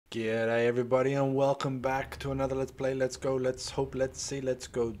G'day everybody and welcome back to another Let's Play, Let's Go, Let's Hope, Let's See, Let's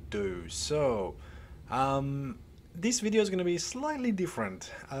Go Do. This video is going to be slightly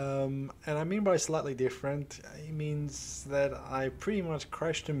different. And I mean by slightly different, it means that I pretty much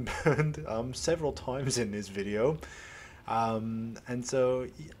crashed and burned several times in this video. And so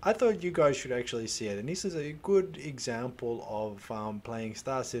I thought you guys should actually see it. And this is a good example of playing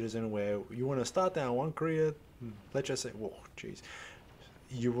Star Citizen where you want to start down one career, let's just say, whoa, jeez.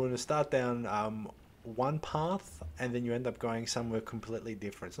 You want to start down one path and then you end up going somewhere completely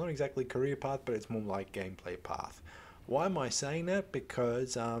different. It's not exactly career path, but it's more like gameplay path. Why am I saying that?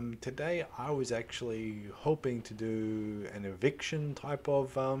 Because today I was actually hoping to do an eviction type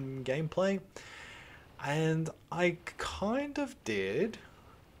of gameplay, and I kind of did,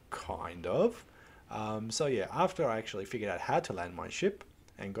 kind of. So yeah, after I actually figured out how to land my ship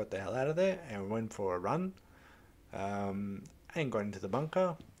and got the hell out of there and went for a run, and got into the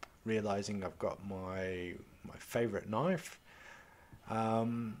bunker, realizing I've got my favorite knife.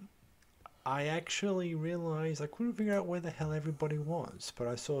 I actually realized I couldn't figure out where the hell everybody was, but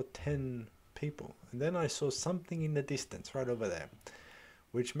I saw 10 people, and then I saw something in the distance right over there,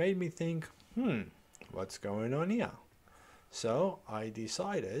 which made me think, what's going on here? So I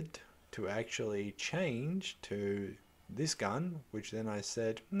decided to actually change to this gun, which then I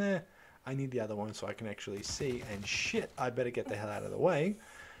said, nah, I need the other one so I can actually see, and shit, I better get the hell out of the way.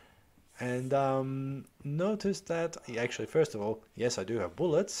 And notice that, actually, first of all, yes, I do have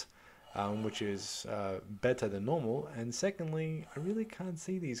bullets, which is better than normal, and secondly, I really can't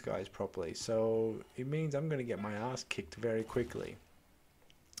see these guys properly, so it means I'm going to get my ass kicked very quickly.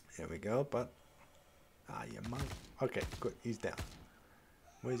 There we go, but, you monk. Okay, good, he's down.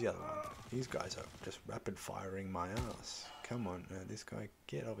 Where's the other one? These guys are just rapid firing my ass. Come on, this guy,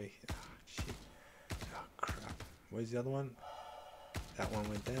 get over here. Oh, shit. Oh, crap. Where's the other one? That one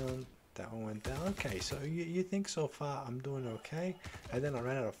went down. That one went down. Okay, so you think so far I'm doing okay? And then I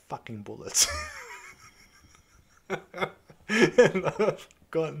ran out of fucking bullets. And I've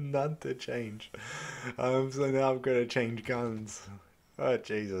got none to change. So now I've got to change guns. Oh,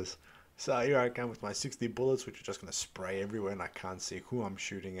 Jesus. So here I come with my 60 bullets, which are just going to spray everywhere, and I can't see who I'm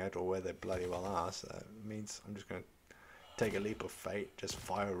shooting at or where they bloody well are. So that means I'm just going to take a leap of fate, just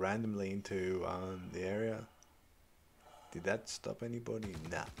fire randomly into the area. Did that stop anybody?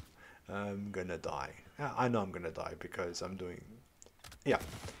 Nah. I'm going to die. I know I'm going to die because I'm doing... Yeah,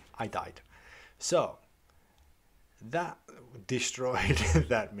 I died. So, that destroyed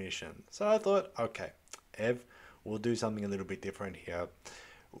that mission. So I thought, okay, Ev, we'll do something a little bit different here.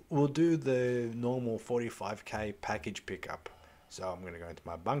 We'll do the normal 45k package pickup. So I'm going to go into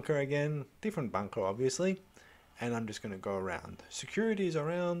my bunker again, different bunker obviously, and I'm just going to go around. Security is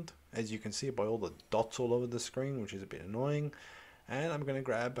around, as you can see by all the dots all over the screen, which is a bit annoying, and I'm going to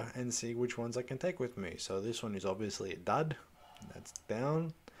grab and see which ones I can take with me. So this one is obviously a dud, that's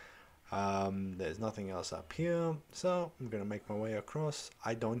down. There's nothing else up here, so I'm going to make my way across.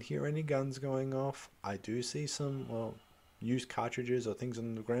 I don't hear any guns going off. I do see some, well, used cartridges or things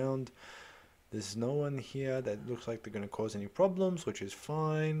on the ground. There's no one here that looks like they're going to cause any problems, which is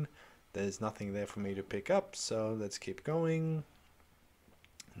fine. There's nothing there for me to pick up, so let's keep going.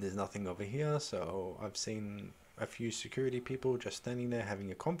 There's nothing over here, so I've seen a few security people just standing there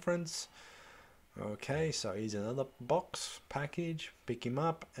having a conference. Okay, so here's another box package. Pick him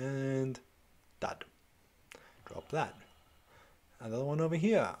up and dud. Drop that. Another one over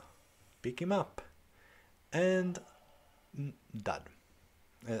here. Pick him up and dud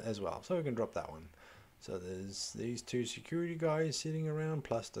as well, so we can drop that one. So there's these two security guys sitting around,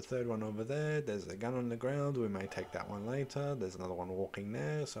 plus the third one over there. There's a gun on the ground, we may take that one later. There's another one walking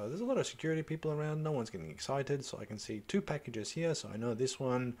there, so there's a lot of security people around. No one's getting excited, so I can see two packages here, so I know this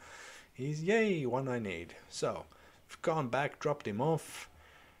one is, yay, one I need. So I've gone back, dropped him off,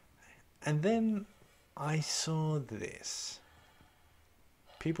 and then I saw this.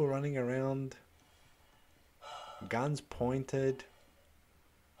 People running around, guns pointed.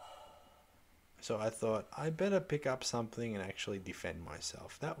 So I thought I better pick up something and actually defend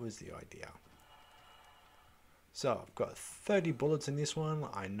myself. That was the idea. So I've got 30 bullets in this one.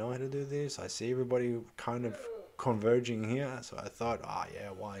 I know how to do this. I see everybody kind of converging here. So I thought, oh yeah,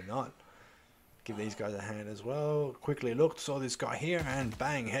 why not? Give these guys a hand as well. Quickly looked, saw this guy here, and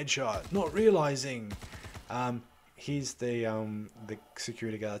bang, headshot. Not realizing he's the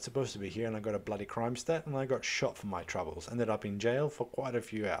security guard that's supposed to be here, and I got a bloody crime stat, and I got shot for my troubles. Ended up in jail for quite a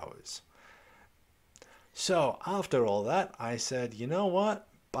few hours. So after all that, I said, you know what?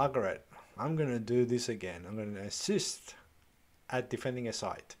 Bugger it. I'm going to do this again. I'm going to assist at defending a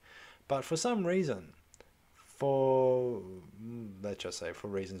site. But for some reason, for, let's just say, for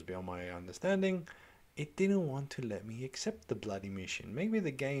reasons beyond my understanding, it didn't want to let me accept the bloody mission. Maybe the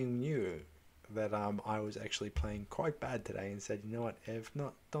game knew that I was actually playing quite bad today and said, you know what, Ev,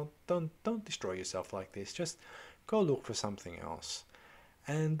 not don't destroy yourself like this. Just go look for something else.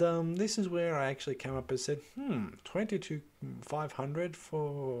 And this is where I actually came up and said, 22,500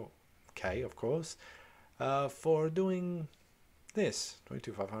 for K, of course, for doing this.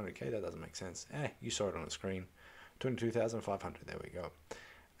 22,500K, that doesn't make sense. You saw it on the screen. 22,500, there we go.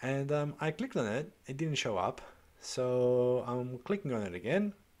 And I clicked on it, it didn't show up. So I'm clicking on it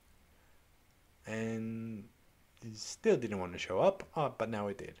again. And it still didn't want to show up, but now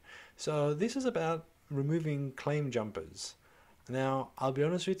it did. So this is about removing claim jumpers. Now, I'll be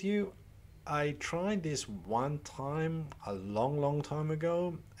honest with you, I tried this one time a long time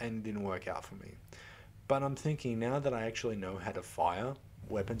ago and it didn't work out for me. But I'm thinking now that I actually know how to fire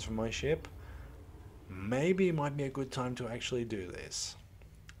weapons from my ship, maybe it might be a good time to actually do this.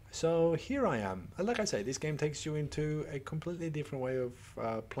 So here I am. Like I say, this game takes you into a completely different way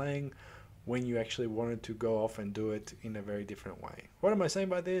of playing when you actually wanted to go off and do it in a very different way. What am I saying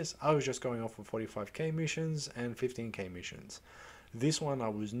by this? I was just going off for 45k missions and 15k missions. This one I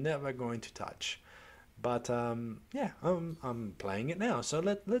was never going to touch. But yeah, I'm playing it now. So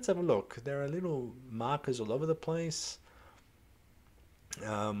let's have a look. There are little markers all over the place,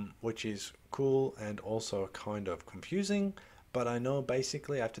 which is cool and also kind of confusing. But I know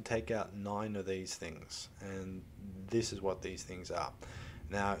basically I have to take out 9 of these things. And this is what these things are.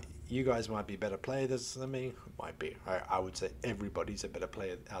 Now, you guys might be better players than me. Might be. I would say everybody's a better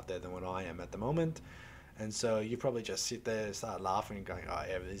player out there than what I am at the moment. And so you probably just sit there and start laughing and going, oh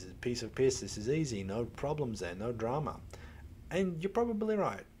yeah, this is a piece of piss. This is easy. No problems there. No drama. And you're probably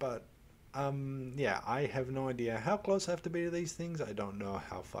right. But yeah, I have no idea how close I have to be to these things. I don't know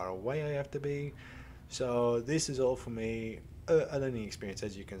how far away I have to be. So this is all for me a learning experience,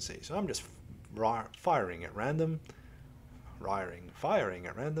 as you can see. So I'm just firing at random. Firing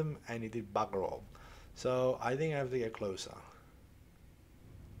at random, and it did bugger all. So I think I have to get closer.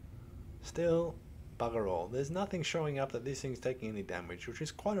 Still bugger all. There's nothing showing up that this thing's taking any damage, which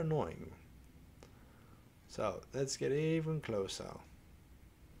is quite annoying. So let's get even closer.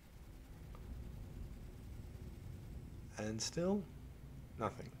 And still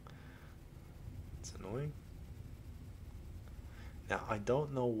nothing. It's annoying. Now I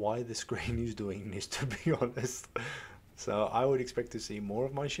don't know why the screen is doing this, to be honest. So I would expect to see more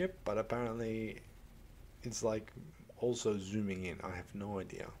of my ship, but apparently it's like also zooming in. I have no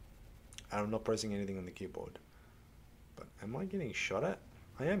idea. I'm not pressing anything on the keyboard. But am I getting shot at?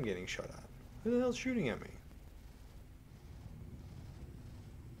 I am getting shot at. Who the hell's shooting at me?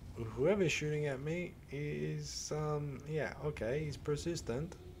 Whoever's shooting at me is, yeah, okay, he's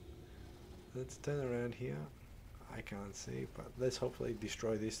persistent. Let's turn around here. I can't see, but let's hopefully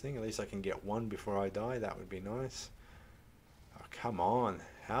destroy this thing. At least I can get one before I die. That would be nice. Oh, come on.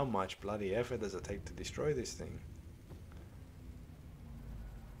 How much bloody effort does it take to destroy this thing?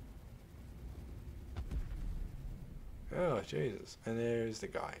 Oh, Jesus. And there's the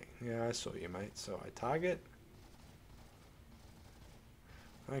guy. Yeah, I saw you, mate. So I target.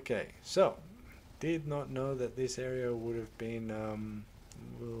 Okay, so did not know that this area would have been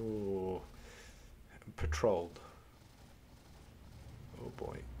patrolled. Oh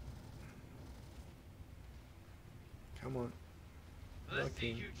boy. Come on. Let's see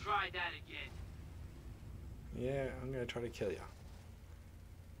you try that again. Yeah, I'm gonna try to kill you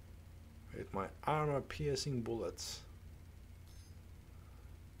with my armor-piercing bullets.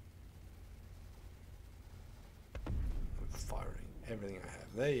 I'm firing everything I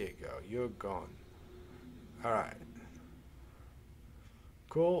have. There you go. You're gone. All right.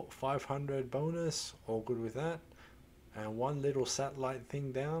 Cool. 500 bonus. All good with that. And one little satellite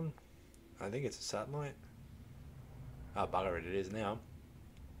thing down. I think it's a satellite. Ah, bugger it, it is now.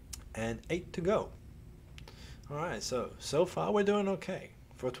 And 8 to go. Alright, so far we're doing okay.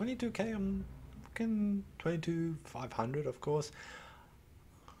 For 22k, I'm looking 22,500, of course.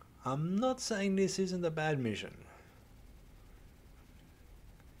 I'm not saying this isn't a bad mission.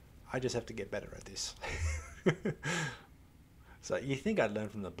 I just have to get better at this. So you think I'd learn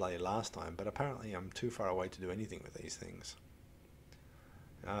from the bloody last time, but apparently I'm too far away to do anything with these things.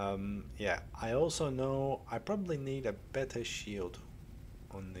 Yeah, I also know I probably need a better shield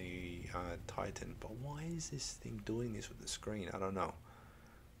on the Titan, but why is this thing doing this with the screen? I don't know.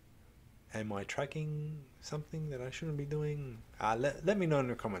 Am I tracking something that I shouldn't be doing? Let me know in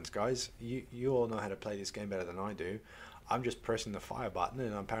the comments, guys. You all know how to play this game better than I do. I'm just pressing the fire button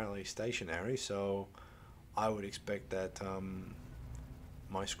and I'm apparently stationary, so I would expect that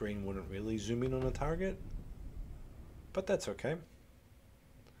my screen wouldn't really zoom in on a target. but that's okay.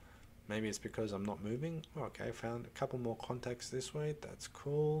 Maybe it's because I'm not moving. Okay, found a couple more contacts this way. That's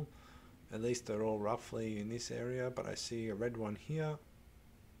cool. At least they're all roughly in this area, but I see a red one here.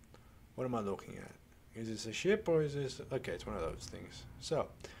 What am I looking at? Is this a ship or is this... Okay, it's one of those things. So,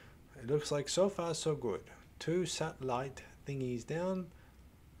 it looks like so far so good. 2 satellite thingies down,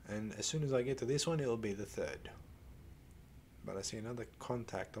 and as soon as I get to this one, it'll be the 3rd. But I see another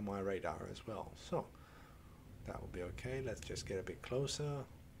contact on my radar as well. So, that will be okay. Let's just get a bit closer.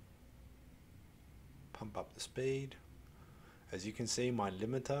 Pump up the speed. As you can see, my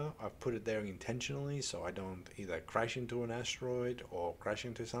limiter, I've put it there intentionally so I don't either crash into an asteroid or crash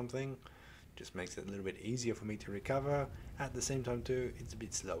into something. Just makes it a little bit easier for me to recover. At the same time too, it's a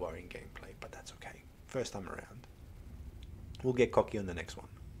bit slower in gameplay, but that's okay. First time around. We'll get cocky on the next one.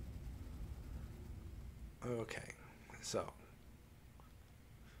 Okay, so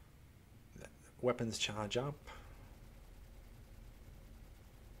weapons charge up.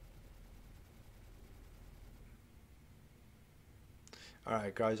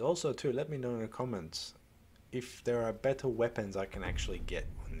 Alright guys, also too, let me know in the comments if there are better weapons I can actually get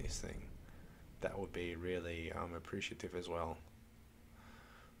on this thing. That would be really appreciative as well.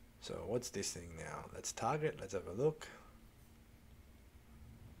 So what's this thing now? Let's target, let's have a look.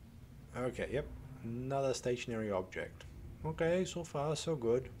 Okay, yep, another stationary object. Okay, so far so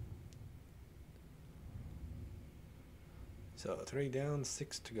good. So 3 down,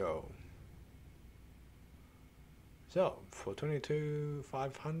 6 to go. So, for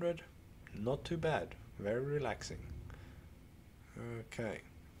 22,500, not too bad, very relaxing. Okay,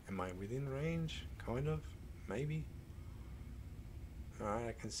 am I within range? Kind of, maybe. Alright,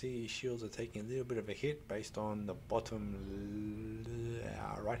 I can see shields are taking a little bit of a hit based on the bottom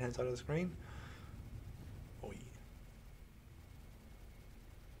right hand side of the screen. Oh, yeah.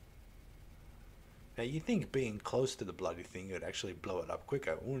 Now you think being close to the bloody thing would actually blow it up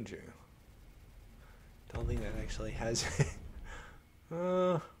quicker, wouldn't you? Don't think that actually has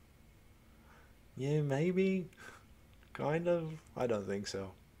yeah, maybe, kind of. I don't think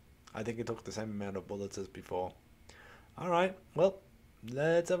so. I think it took the same amount of bullets as before. Alright, well,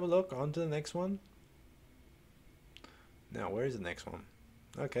 let's have a look on to the next one. Now, where is the next one?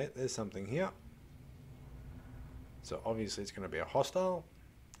 Okay, there's something here. So obviously it's going to be a hostile,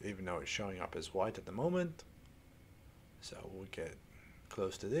 even though it's showing up as white at the moment. So we'll get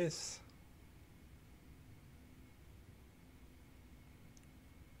close to this.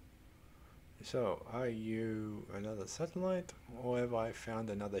 So, are you another satellite, or have I found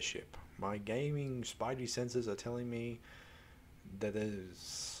another ship? My gaming spidey sensors are telling me that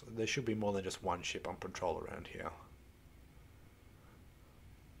there should be more than just one ship on patrol around here.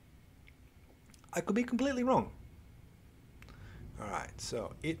 I could be completely wrong. Alright,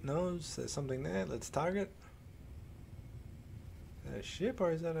 so it knows there's something there. Let's target. Is that a ship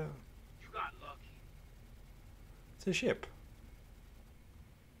or is that a... You got lucky. It's a ship.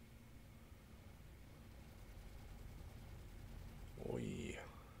 Oh yeah.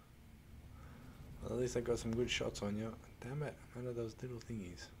 Well, at least I got some good shots on you. Damn it, none of those little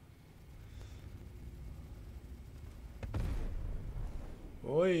thingies.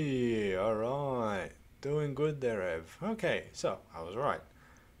 Oi, alright. Doing good there, Ev. Okay, so I was right.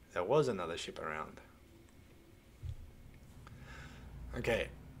 There was another ship around. Okay,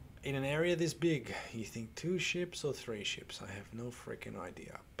 in an area this big, you think 2 ships or 3 ships? I have no freaking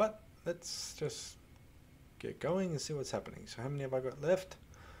idea. But let's just get going and see what's happening. So how many have I got left?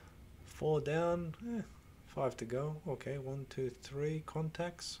 4 down, 5 to go. Okay, 1, 2, 3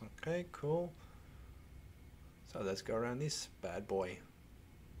 contacts. Okay, cool. So let's go around this bad boy.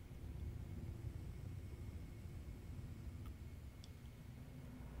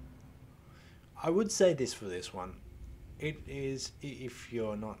 I would say this for this one. It is, if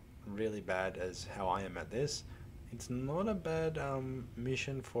you're not really bad as how I am at this, it's not a bad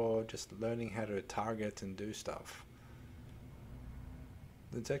mission for just learning how to target and do stuff.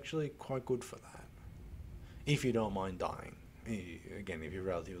 It's actually quite good for that. If you don't mind dying. Again, if you're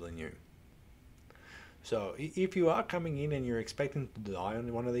relatively new. So, if you are coming in and you're expecting to die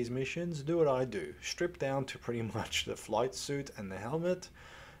on one of these missions, do what I do. Strip down to pretty much the flight suit and the helmet,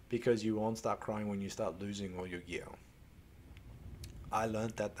 because you won't start crying when you start losing all your gear. I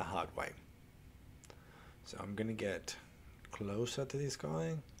learned that the hard way. So I'm gonna get closer to this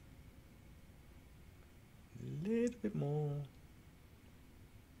guy. A little bit more. 1,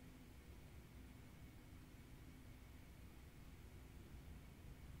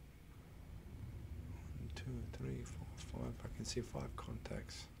 2, 3, 4, 5. I can see 5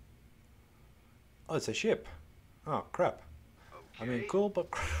 contacts. Oh, it's a ship. Oh, crap. Okay. I mean, cool,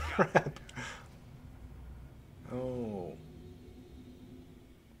 but crap. Oh.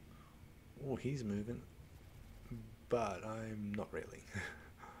 Oh, he's moving. But I'm not really.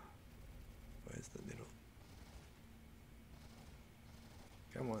 Where's the little...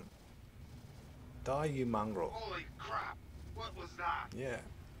 Come on. Die, you mongrel. Holy crap! What was that? Yeah.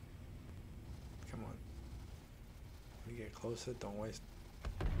 Come on. We get closer, don't waste...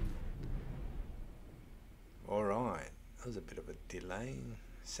 Alright. That was a bit of a delay.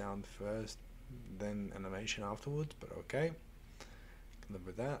 Sound first, then animation afterwards, but okay. Can live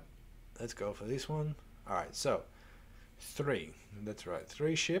with that. Let's go for this one. Alright, so 3. That's right.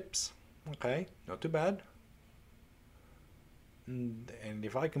 3 ships. Okay, not too bad. And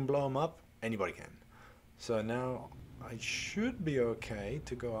if I can blow them up, anybody can. So now I should be okay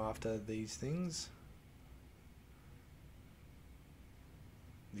to go after these things.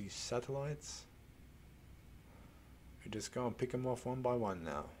 These satellites. We just go and pick them off one by one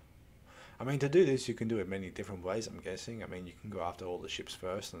now. I mean, to do this, you can do it many different ways, I'm guessing. I mean, you can go after all the ships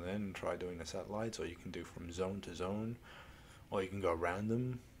first and then try doing the satellites, or you can do from zone to zone, or you can go around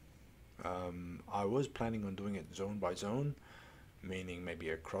them. I was planning on doing it zone by zone, meaning maybe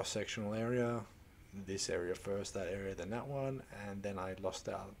a cross-sectional area, this area first, that area, then that one, and then I lost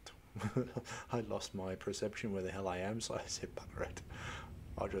out. I lost my perception where the hell I am, so I said, bugger it.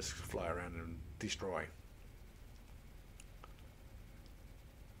 I'll just fly around and destroy.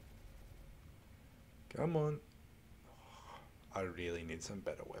 Come on. I really need some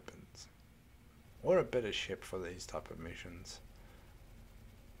better weapons. Or a better ship for these type of missions.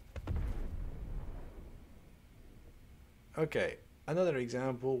 Okay, another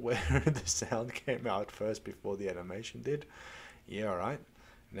example where the sound came out first before the animation did. Yeah, alright.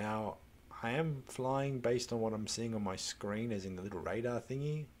 Now, I am flying based on what I'm seeing on my screen, as in the little radar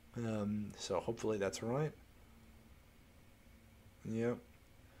thingy. So hopefully that's alright. Yep.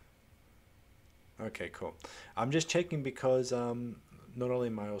 Okay, cool. I'm just checking because not only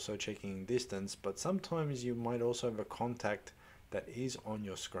am I also checking distance, but sometimes you might also have a contact that is on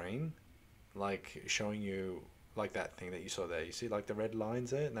your screen, like showing you, like that thing that you saw there. You see like the red lines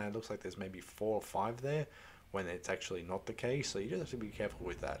there? Now it looks like there's maybe 4 or 5 there when it's actually not the case, so you just have to be careful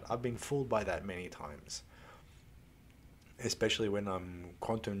with that. I've been fooled by that many times, especially when I'm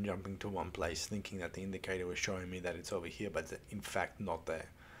quantum jumping to one place thinking that the indicator was showing me that it's over here, but it's in fact not there.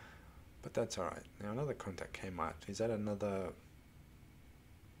 But that's alright. Now another contact came out. Is that another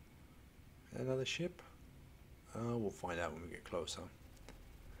ship? We'll find out when we get closer.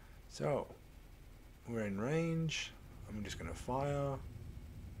 So, we're in range. I'm just going to fire.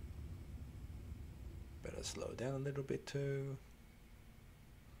 Better slow down a little bit too.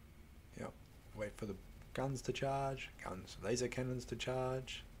 Yep. Wait for the guns to charge. Laser cannons to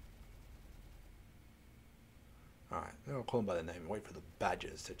charge. Alright, I'll call them by the name. Wait for the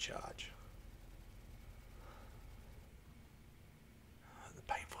badges to charge.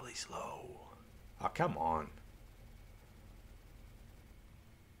 They're painfully slow. Oh, come on.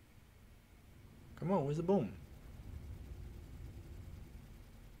 Come on, where's the boom?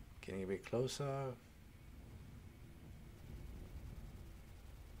 Getting a bit closer.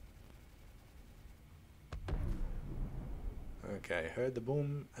 Okay, heard the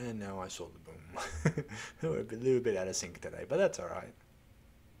boom, and now I saw the boom. We're a little bit out of sync today, but that's alright.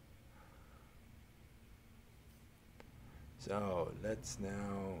 So, let's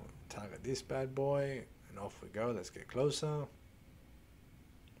now target this bad boy, and off we go. Let's get closer.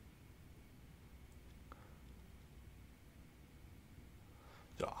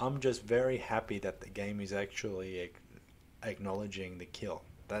 So, I'm just very happy that the game is actually acknowledging the kill.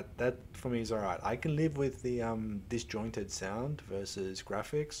 That for me is alright. I can live with the disjointed sound versus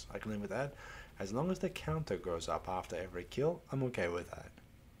graphics. I can live with that. As long as the counter goes up after every kill, I'm okay with that.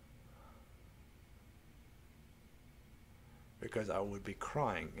 Because I would be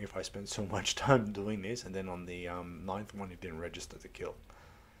crying if I spent so much time doing this and then on the 9th one it didn't register the kill.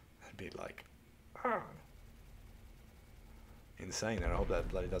 I'd be like, ah. Insane, and I hope that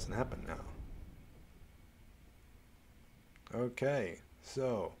bloody doesn't happen now. Okay.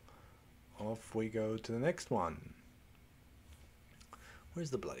 So, off we go to the next one. Where's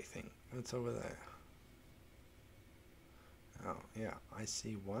the bloody thing? It's over there. Oh, yeah, I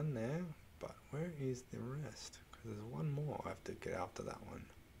see one there, but where is the rest? Because there's one more. I have to get after that one.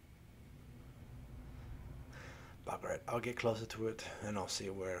 Bugger it. I'll get closer to it, and I'll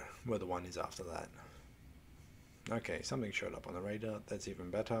see where the one is after that. Okay, something showed up on the radar. That's even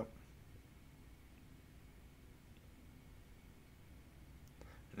better.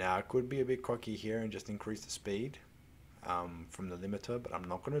 Now I could be a bit cocky here and just increase the speed from the limiter, but I'm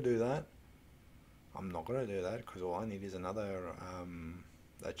not going to do that. I'm not going to do that because all I need is another,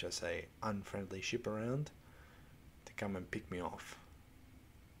 let's just say, unfriendly ship around. come and pick me off.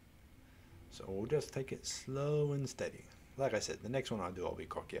 So we'll just take it slow and steady. Like I said, the next one I do, I'll be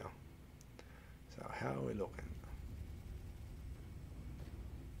cockier. So how are we looking?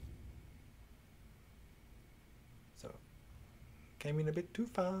 So, came in a bit too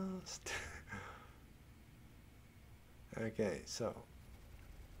fast. Okay, so,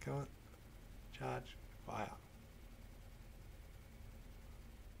 come on, charge, fire.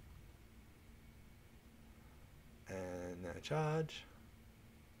 And now charge.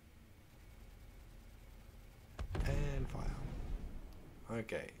 And fire.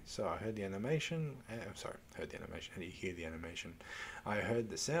 Okay, so I heard the animation. I'm sorry, heard the animation. How do you hear the animation? I heard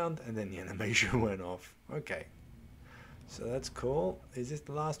the sound and then the animation went off. Okay, so that's cool. Is this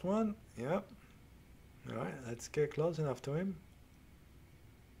the last one? Yep. Alright, let's get close enough to him.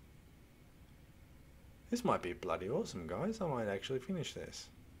 This might be bloody awesome, guys. I might actually finish this.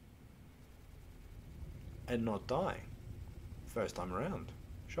 And not die. First time around.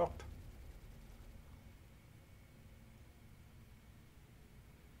 Shocked.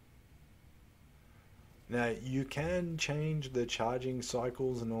 Now, you can change the charging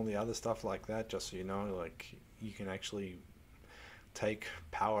cycles and all the other stuff like that, just so you know, like, you can actually take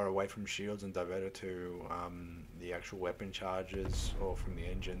power away from shields and divert it to the actual weapon charges or from the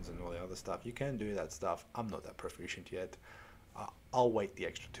engines and all the other stuff. You can do that stuff. I'm not that proficient yet. I'll wait the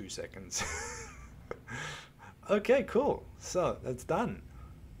extra 2 seconds. Okay, cool. So, that's done.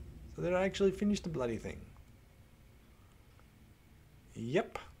 So, did I actually finish the bloody thing?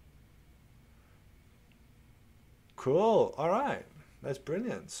 Yep. Cool. All right. That's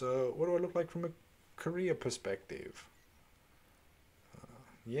brilliant. So what do I look like from a career perspective?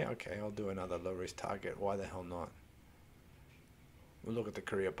 Yeah, okay. I'll do another low risk target. Why the hell not? We'll look at the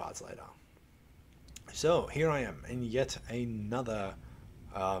career parts later. So here I am in yet another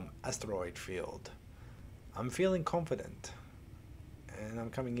asteroid field. I'm feeling confident. And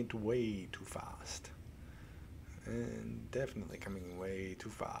I'm coming into way too fast. And definitely coming in way too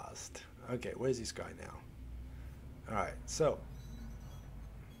fast. Okay, where's this guy now? Alright, so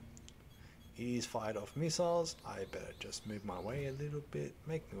he's fired off missiles. I better just move my way a little bit,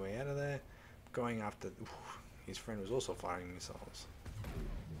 make my way out of there. Going after his friend was also firing missiles.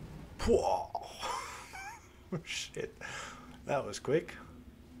 Whoa! Shit, that was quick.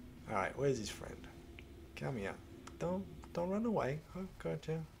 Alright, where's his friend? Come here. Don't run away. Oh,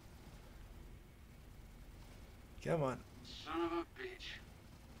 gotcha. Come on. Son of a bitch.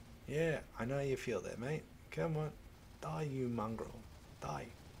 Yeah, I know how you feel there, mate. Come on. Die, you mongrel. Die.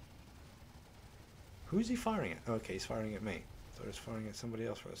 Who's he firing at? Okay, he's firing at me. Thought he was firing at somebody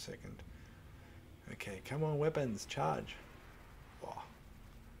else for a second. Okay, come on, weapons. Charge. Whoa.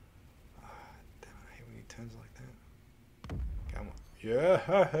 Damn it, I hate when he turns like that. Come on.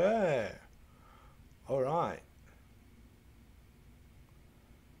 Yeah! Alright.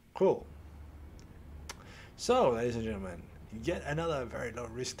 Cool. So, ladies and gentlemen, yet another very low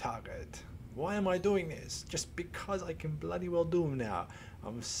risk target. Why am I doing this? Just because I can bloody well do them now.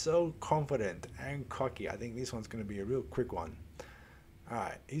 I'm so confident and cocky. I think this one's going to be a real quick one.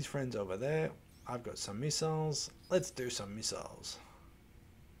 Alright, his friend's over there. I've got some missiles. Let's do some missiles.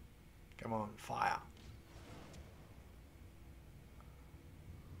 Come on, fire.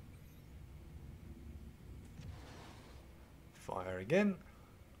 Fire again.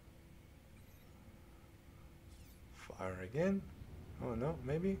 Fire again. Oh no,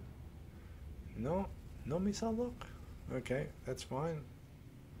 maybe? No, no missile lock? Okay, that's fine.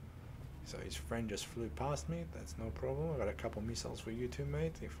 So his friend just flew past me, that's no problem. I got a couple missiles for you too,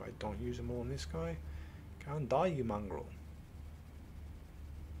 mate, if I don't use them all on this guy. Can't die, you mongrel.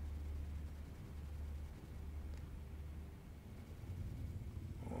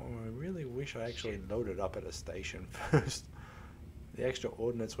 Oh, I really wish I actually loaded up at a station first. The extra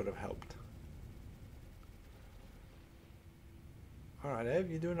ordnance would have helped. Alright, Ev,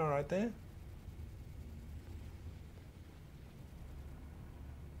 you doing alright there?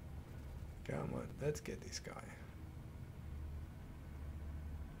 Come on, let's get this guy.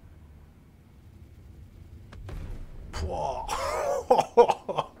 Whoa!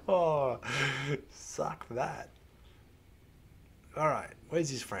 Suck that. Alright, where's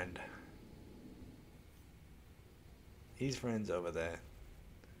his friend? His friend's over there.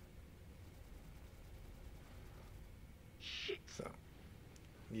 So,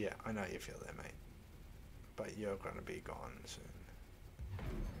 yeah, I know you feel that, mate. But you're gonna be gone soon.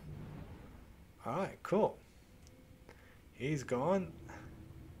 Alright, cool. He's gone.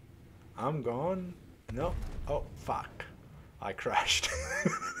 I'm gone. No. Oh, fuck. I crashed.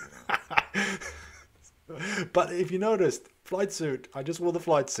 But if you noticed, flight suit. I just wore the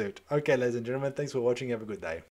flight suit. Okay, ladies and gentlemen, thanks for watching. Have a good day.